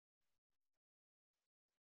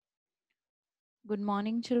Good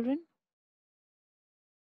morning, children.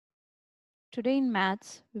 Today in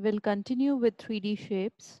maths, we will continue with 3D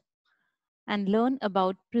shapes and learn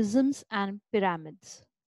about prisms and pyramids.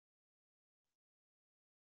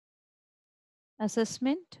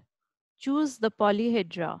 Assessment: choose the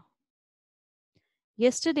polyhedra.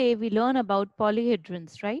 Yesterday, we learned about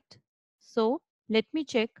polyhedrons, right? So, let me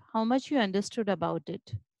check how much you understood about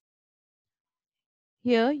it.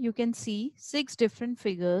 Here, you can see 6 different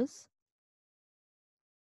figures,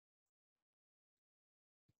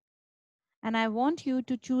 and I want you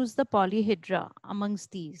to choose the polyhedra amongst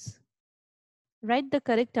these. Write the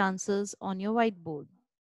correct answers on your whiteboard.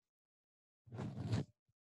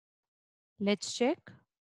 Let's check.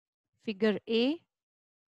 Figure A,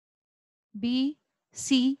 B,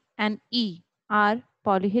 C, and E are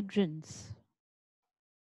polyhedrons.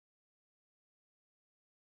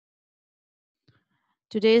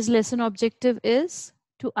 Today's lesson objective is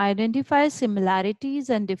to identify similarities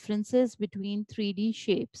and differences between 3D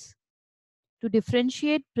shapes, to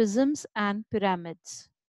differentiate prisms and pyramids.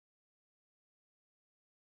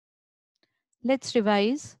 Let's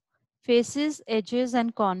revise faces, edges,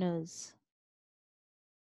 and corners.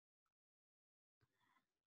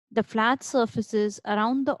 The flat surfaces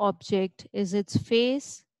around the object is its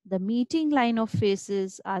face, the meeting line of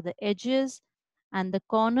faces are the edges, and the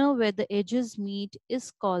corner where the edges meet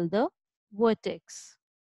is called the vertex.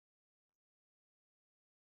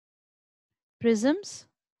 Prisms.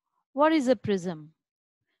 What is a prism?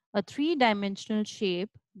 A three-dimensional shape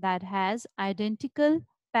that has identical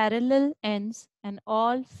parallel ends and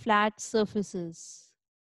all flat surfaces.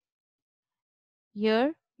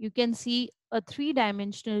 Here you can see a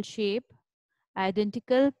three-dimensional shape,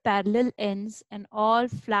 identical parallel ends and all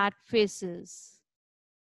flat faces.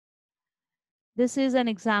 This is an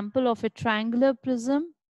example of a triangular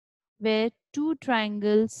prism where two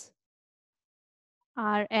triangles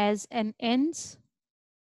are as an ends,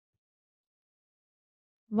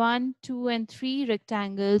 1, 2, and 3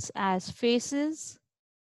 rectangles as faces.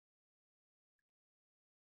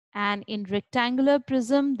 And in rectangular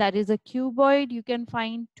prism, that is a cuboid, you can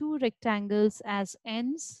find 2 rectangles as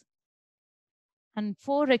ends and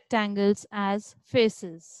 4 rectangles as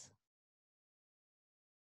faces.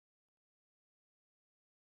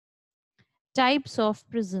 Types of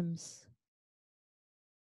prisms.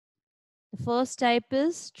 The first type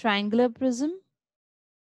is triangular prism.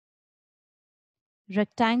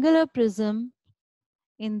 Rectangular prism,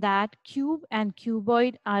 in that cube and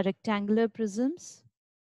cuboid are rectangular prisms.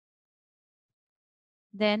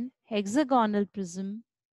 Then hexagonal prism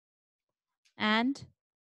and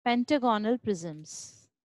pentagonal prisms.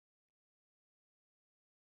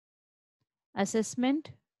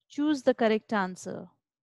 Assessment: choose the correct answer.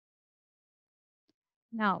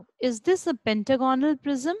 Now, is this a pentagonal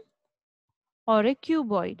prism or a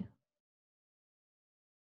cuboid?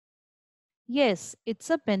 Yes, it's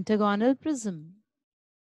a pentagonal prism.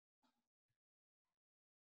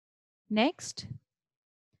 Next,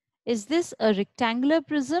 is this a rectangular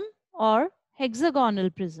prism or hexagonal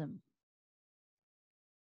prism?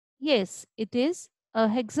 Yes, it is a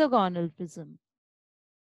hexagonal prism.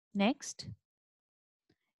 Next,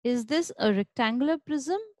 is this a rectangular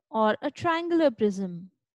prism or a triangular prism?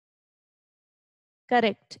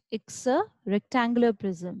 Correct, it's a rectangular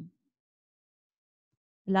prism.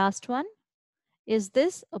 Last one, is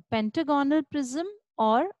this a pentagonal prism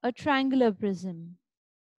or a triangular prism?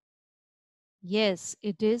 Yes,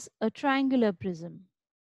 it is a triangular prism.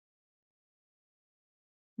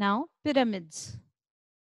 Now, pyramids.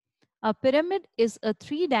 A pyramid is a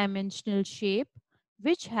three-dimensional shape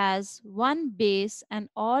which has one base and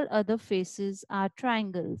all other faces are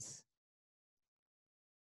triangles.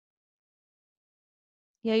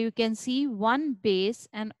 Here you can see one base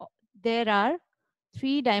and there are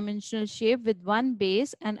three-dimensional shape with one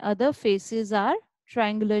base and other faces are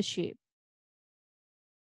triangular shape.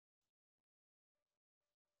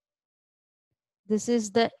 This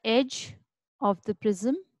is the edge of the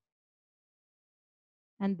prism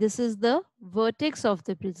and this is the vertex of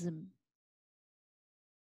the prism.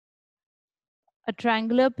 A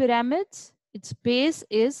triangular pyramid, its base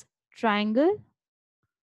is triangle,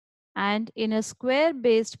 and in a square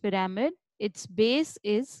based pyramid, its base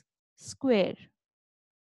is square.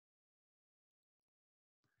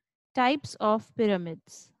 Types of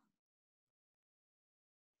pyramids.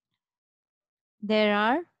 There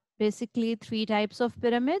are basically 3 types of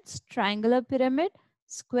pyramids: triangular pyramid,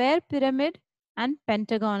 square pyramid, and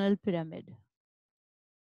pentagonal pyramid.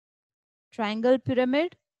 Triangle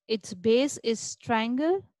pyramid, its base is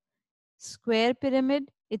triangle. Square pyramid,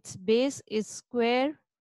 its base is square.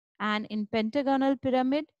 And in pentagonal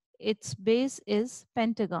pyramid, its base is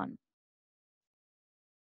pentagon.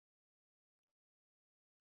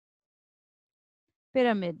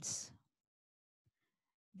 Pyramids.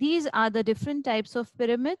 These are the different types of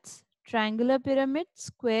pyramids: triangular pyramid,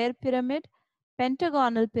 square pyramid,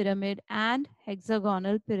 pentagonal pyramid, and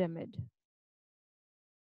hexagonal pyramid.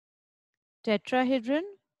 Tetrahedron.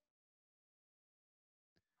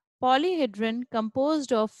 Polyhedron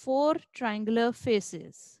composed of 4 triangular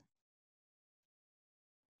faces.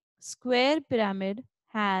 Square pyramid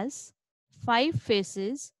has 5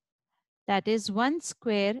 faces, that is 1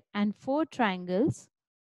 square and 4 triangles,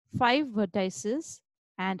 5 vertices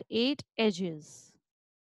and 8 edges.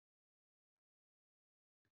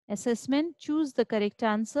 Assessment: choose the correct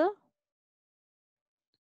answer.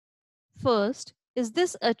 First, is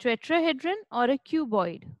this a tetrahedron or a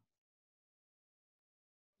cuboid?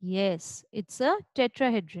 Yes, it's a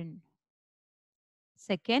tetrahedron.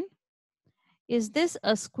 Second, is this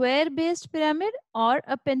a square-based pyramid or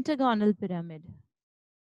a pentagonal pyramid?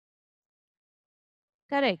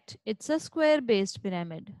 Correct, it's a square-based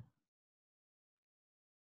pyramid.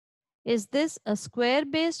 Is this a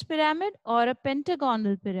square-based pyramid or a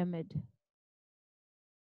pentagonal pyramid?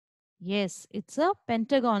 Yes, it's a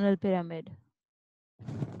pentagonal pyramid.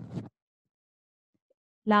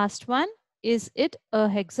 Last one, is it a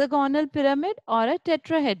hexagonal pyramid or a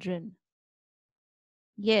tetrahedron?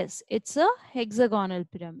 Yes, it's a hexagonal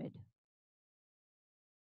pyramid.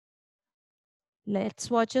 Let's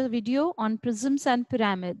watch a video on prisms and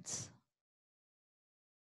pyramids.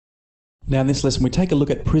 Now in this lesson we take a look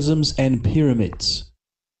at prisms and pyramids.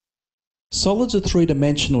 Solids are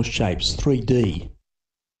three-dimensional shapes, 3D.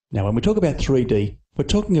 Now when we talk about 3D, we're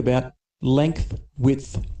talking about length,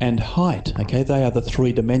 width and height. Okay, they are the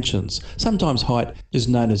 3 dimensions. Sometimes height is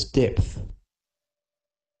known as depth.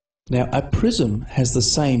 Now a prism has the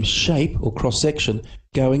same shape or cross-section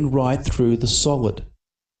going right through the solid.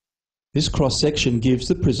 This cross-section gives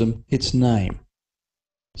the prism its name.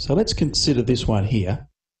 So let's consider this one here.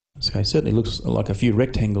 Okay, certainly looks like a few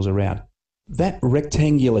rectangles around. That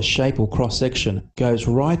rectangular shape or cross-section goes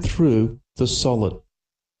right through the solid.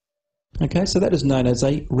 Okay, so that is known as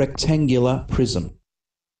a rectangular prism.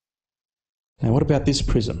 Now what about this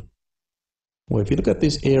prism? Well, if you look at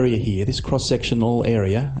this area here, this cross-sectional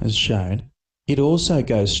area as shown, it also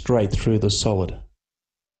goes straight through the solid.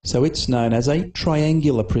 So it's known as a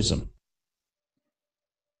triangular prism.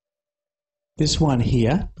 This one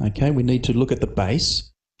here, okay, we need to look at the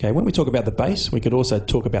base. Okay, when we talk about the base, we could also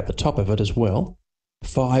talk about the top of it as well.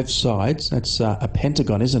 5 sides, that's a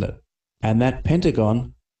pentagon, isn't it? And that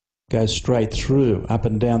pentagon goes straight through, up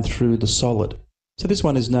and down through the solid. So this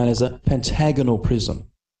one is known as a pentagonal prism.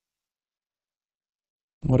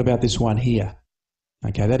 What about this one here?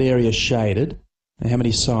 Okay, that area is shaded. And how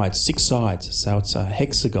many sides? 6 sides, so it's a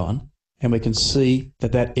hexagon. And we can see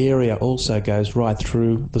that that area also goes right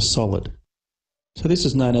through the solid. So this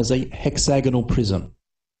is known as a hexagonal prism.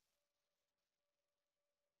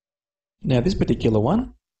 Now this particular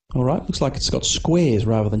one, all right, looks like it's got squares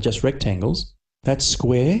rather than just rectangles. That's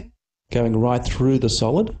square going right through the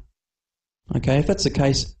solid. Okay, if that's the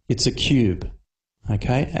case, it's a cube.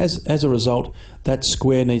 Okay, as a result, that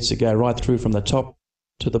square needs to go right through from the top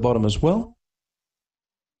to the bottom as well.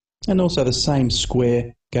 And also the same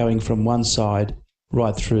square going from one side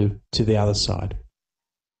right through to the other side.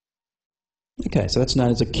 Okay, so that's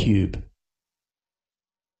known as a cube.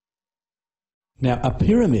 Now a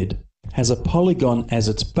pyramid has a polygon as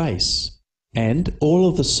its base, and all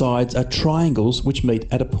of the sides are triangles which meet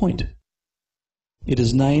at a point. It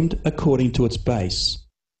is named according to its base.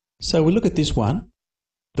 So we look at this one.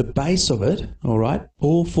 The base of it, all right,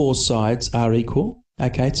 all 4 sides are equal.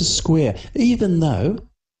 Okay, it's a square. Even though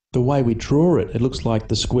the way we draw it, it looks like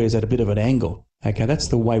the square's at a bit of an angle. Okay, that's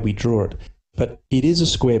the way we draw it. But it is a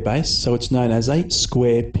square base, so it's known as a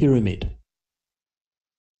square pyramid.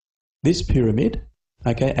 This pyramid,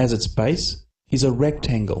 okay, as its base, is a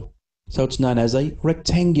rectangle. So it's known as a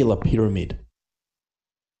rectangular pyramid.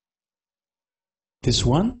 This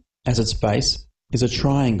one, as its base, is a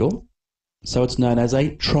triangle. So it's known as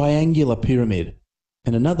a triangular pyramid.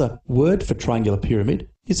 And another word for triangular pyramid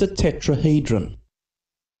is a tetrahedron.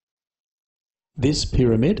 This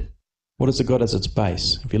pyramid, what has it got as its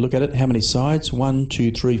base? If you look at it, how many sides? 1,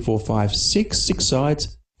 2, 3, 4, 5, 6. 6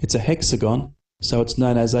 sides. It's a hexagon, so it's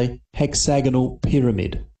known as a hexagonal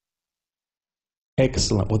pyramid.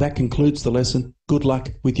 Excellent. Well, that concludes the lesson. Good luck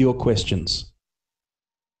with your questions.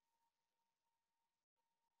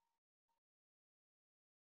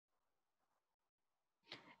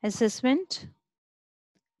 Assessment.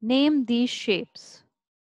 Name these shapes.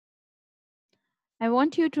 I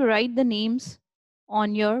want you to write the names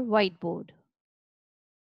on your whiteboard.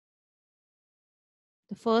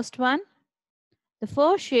 The first one, the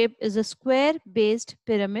first shape is a square-based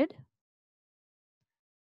pyramid,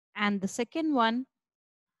 and the second one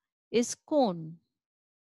is cone.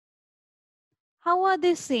 How are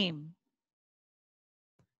they same?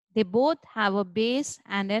 They both have a base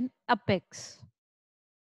and an apex.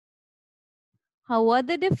 How are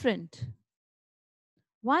they different?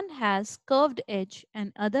 One has curved edge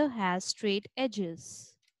and other has straight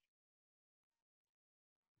edges.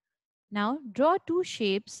 Now draw two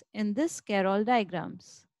shapes in this scroll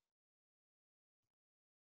diagrams.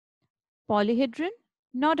 Polyhedron,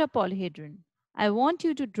 not a polyhedron. I want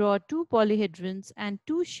you to draw two polyhedrons and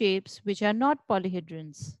two shapes which are not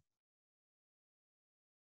polyhedrons.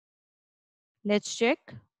 Let's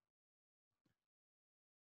check.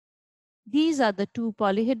 These are the two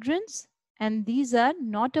polyhedrons and these are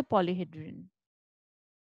not a polyhedron.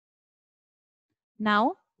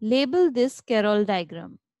 Now label this scroll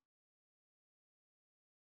diagram.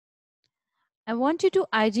 I want you to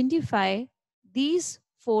identify these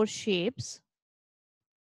four shapes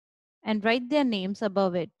and write their names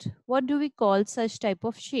above it. What do we call such type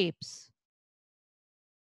of shapes?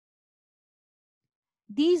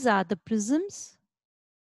 These are the prisms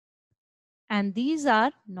and these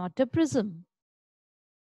are not a prism.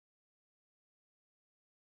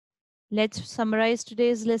 Let's summarize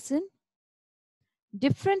today's lesson.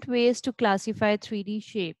 Different ways to classify 3D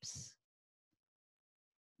shapes.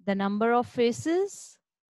 The number of faces,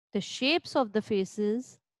 the shapes of the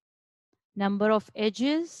faces, number of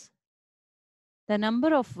edges, the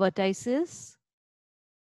number of vertices,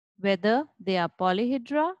 whether they are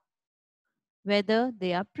polyhedra, whether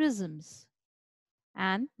they are prisms,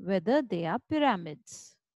 and whether they are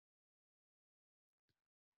pyramids.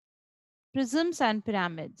 Prisms and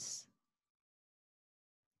pyramids.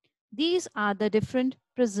 These are the different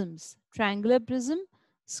prisms: triangular prism,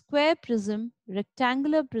 square prism,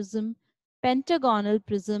 rectangular prism, pentagonal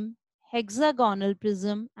prism, hexagonal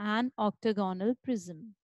prism, and octagonal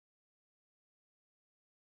prism.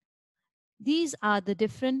 These are the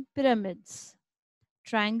different pyramids: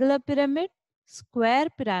 triangular pyramid, square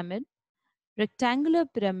pyramid, rectangular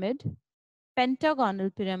pyramid, pentagonal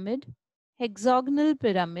pyramid, hexagonal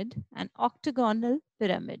pyramid, and octagonal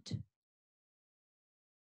pyramid.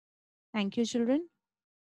 Thank you, children.